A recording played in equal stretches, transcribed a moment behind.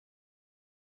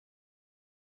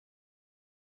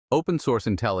Open source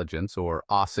intelligence, or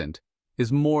OSINT, is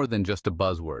more than just a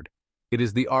buzzword. It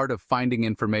is the art of finding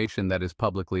information that is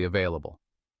publicly available.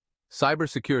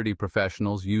 Cybersecurity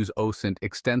professionals use OSINT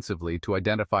extensively to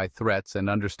identify threats and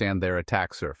understand their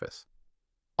attack surface.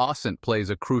 OSINT plays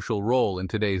a crucial role in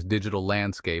today's digital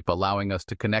landscape, allowing us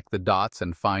to connect the dots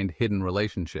and find hidden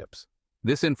relationships.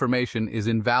 This information is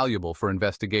invaluable for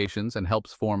investigations and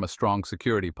helps form a strong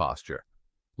security posture.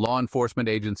 Law enforcement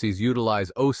agencies utilize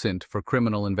OSINT for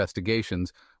criminal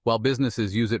investigations, while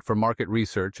businesses use it for market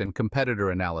research and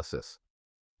competitor analysis.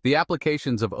 The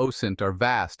applications of OSINT are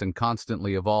vast and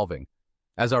constantly evolving.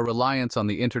 As our reliance on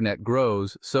the internet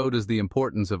grows, so does the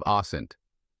importance of OSINT.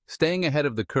 Staying ahead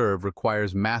of the curve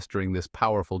requires mastering this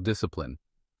powerful discipline.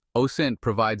 OSINT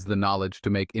provides the knowledge to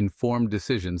make informed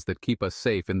decisions that keep us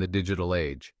safe in the digital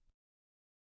age.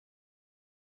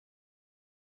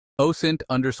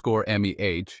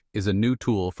 OSINT_MEH is a new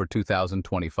tool for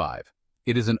 2025.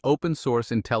 It is an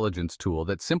open-source intelligence tool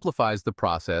that simplifies the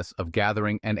process of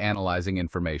gathering and analyzing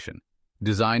information.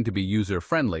 Designed to be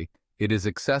user-friendly, it is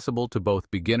accessible to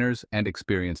both beginners and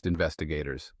experienced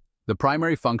investigators. The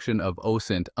primary function of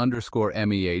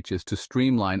OSINT_MEH is to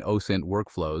streamline OSINT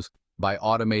workflows by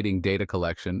automating data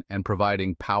collection and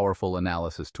providing powerful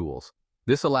analysis tools.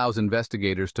 This allows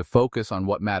investigators to focus on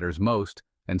what matters most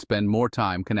and spend more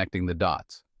time connecting the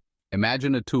dots.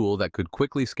 Imagine a tool that could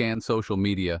quickly scan social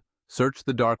media, search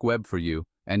the dark web for you,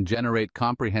 and generate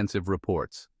comprehensive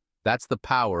reports. That's the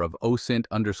power of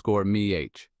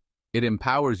OSINT_MEH. It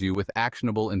empowers you with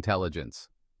actionable intelligence.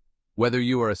 Whether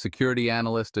you are a security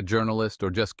analyst, a journalist,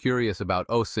 or just curious about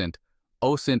OSINT,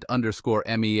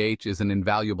 OSINT_MEH is an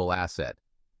invaluable asset.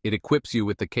 It equips you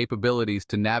with the capabilities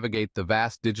to navigate the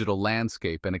vast digital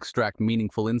landscape and extract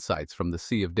meaningful insights from the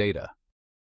sea of data.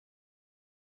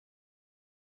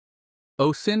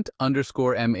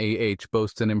 OSINT_MEH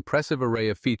boasts an impressive array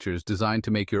of features designed to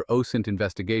make your OSINT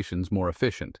investigations more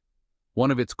efficient.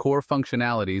 One of its core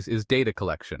functionalities is data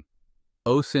collection.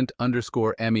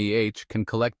 OSINT_MEH can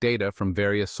collect data from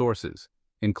various sources,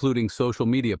 including social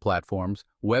media platforms,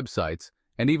 websites,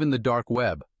 and even the dark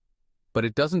web. But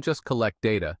it doesn't just collect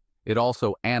data, it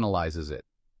also analyzes it.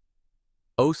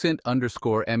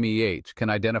 OSINT_MEH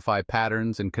can identify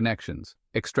patterns and connections,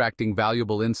 extracting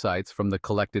valuable insights from the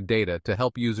collected data to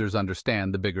help users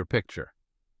understand the bigger picture.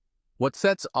 What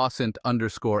sets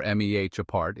OSINT_MEH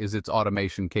apart is its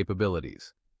automation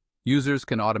capabilities. Users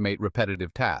can automate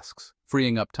repetitive tasks,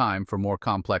 freeing up time for more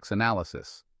complex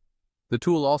analysis. The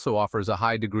tool also offers a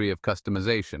high degree of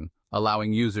customization,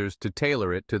 allowing users to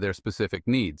tailor it to their specific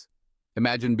needs.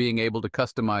 Imagine being able to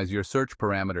customize your search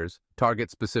parameters,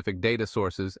 target specific data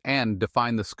sources, and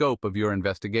define the scope of your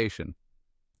investigation.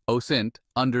 OSINT_MEH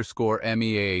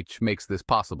makes this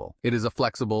possible. It is a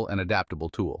flexible and adaptable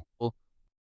tool.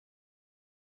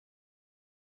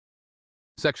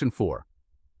 Section 4.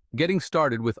 Getting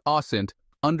started with OSINT_MEH,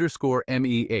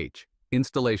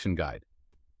 Installation Guide.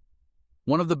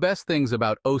 One of the best things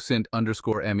about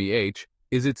OSINT_MEH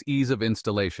is its ease of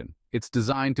installation. It's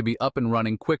designed to be up and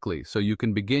running quickly so you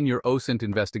can begin your OSINT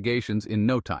investigations in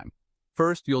no time.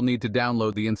 First, you'll need to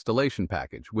download the installation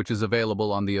package, which is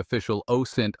available on the official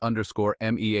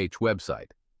OSINT_MEH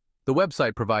website. The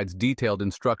website provides detailed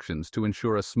instructions to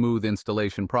ensure a smooth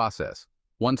installation process.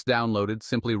 Once downloaded,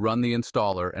 simply run the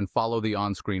installer and follow the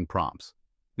on-screen prompts.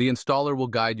 The installer will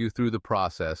guide you through the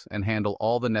process and handle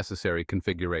all the necessary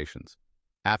configurations.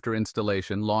 After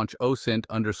installation, launch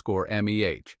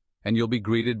OSINT_MEH, and you'll be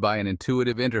greeted by an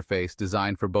intuitive interface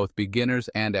designed for both beginners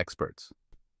and experts.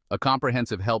 A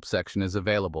comprehensive help section is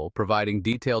available, providing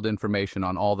detailed information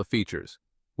on all the features.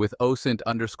 With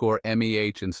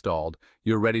OSINT_MEH installed,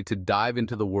 you're ready to dive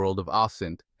into the world of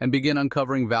OSINT and begin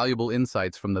uncovering valuable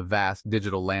insights from the vast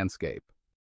digital landscape.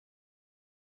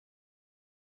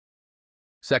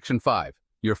 Section 5.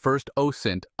 Your first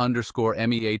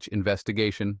OSINT_MEH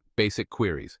investigation, basic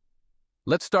queries.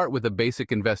 Let's start with a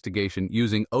basic investigation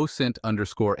using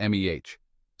OSINT_MEH.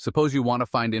 Suppose you want to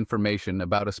find information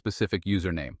about a specific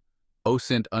username.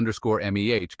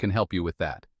 OSINT_MEH can help you with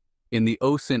that. In the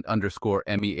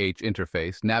OSINT_MEH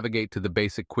interface, navigate to the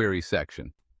basic query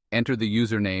section. Enter the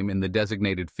username in the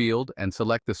designated field and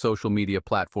select the social media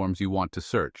platforms you want to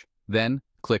search. Then,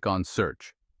 click on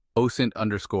Search.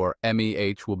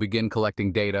 OSINT_MEH will begin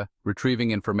collecting data,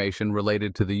 retrieving information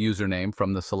related to the username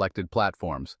from the selected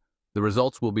platforms. The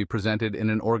results will be presented in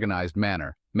an organized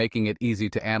manner, making it easy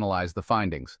to analyze the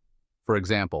findings. For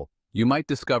example, you might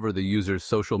discover the user's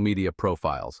social media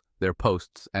profiles, their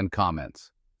posts, and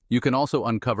comments. You can also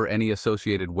uncover any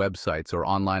associated websites or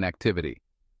online activity.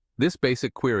 This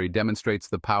basic query demonstrates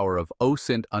the power of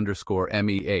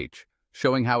OSINT_MEH,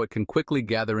 showing how it can quickly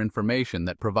gather information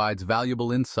that provides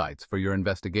valuable insights for your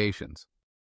investigations.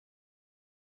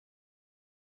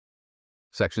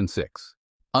 Section 6.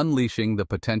 Unleashing the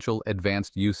potential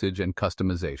advanced usage and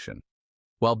customization.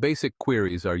 While basic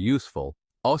queries are useful,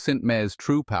 OSINT's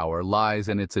true power lies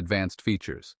in its advanced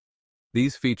features.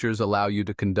 These features allow you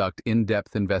to conduct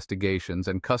in-depth investigations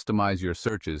and customize your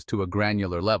searches to a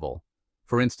granular level.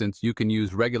 For instance, you can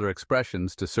use regular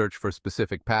expressions to search for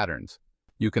specific patterns.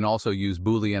 You can also use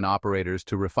Boolean operators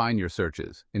to refine your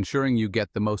searches, ensuring you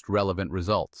get the most relevant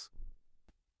results.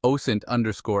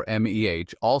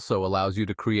 OSINT_MEH also allows you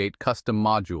to create custom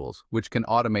modules, which can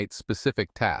automate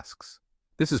specific tasks.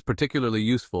 This is particularly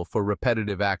useful for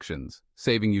repetitive actions,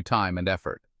 saving you time and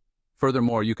effort.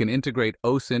 Furthermore, you can integrate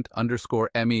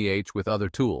OSINT_MEH with other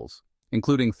tools,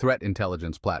 including threat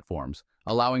intelligence platforms,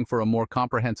 allowing for a more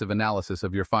comprehensive analysis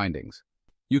of your findings.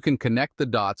 You can connect the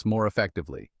dots more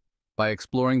effectively. By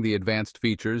exploring the advanced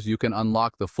features, you can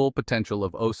unlock the full potential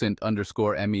of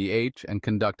OSINT_MEH and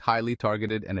conduct highly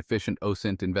targeted and efficient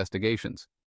OSINT investigations.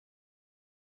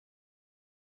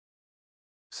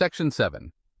 Section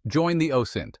 7. Join the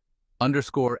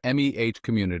OSINT_MEH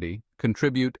community,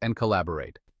 contribute and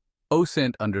collaborate.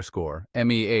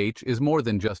 OSINT_MEH is more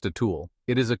than just a tool.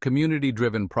 It is a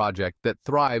community-driven project that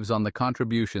thrives on the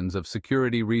contributions of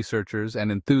security researchers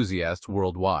and enthusiasts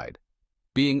worldwide.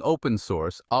 Being open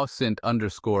source,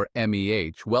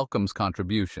 OSINT_MEH welcomes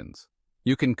contributions.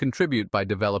 You can contribute by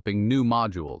developing new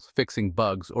modules, fixing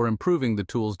bugs, or improving the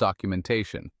tool's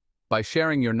documentation. By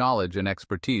sharing your knowledge and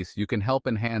expertise, you can help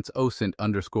enhance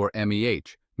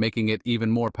OSINT_MEH, making it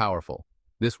even more powerful.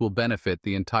 This will benefit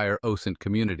the entire OSINT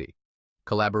community.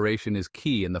 Collaboration is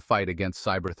key in the fight against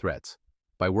cyber threats.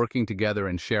 By working together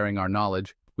and sharing our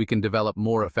knowledge, we can develop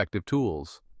more effective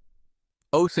tools.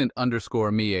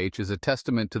 OSINT_MEH is a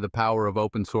testament to the power of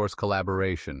open-source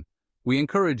collaboration. We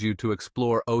encourage you to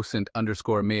explore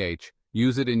OSINT_MEH,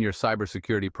 use it in your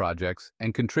cybersecurity projects,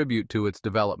 and contribute to its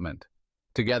development.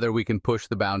 Together we can push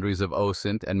the boundaries of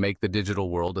OSINT and make the digital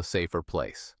world a safer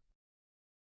place.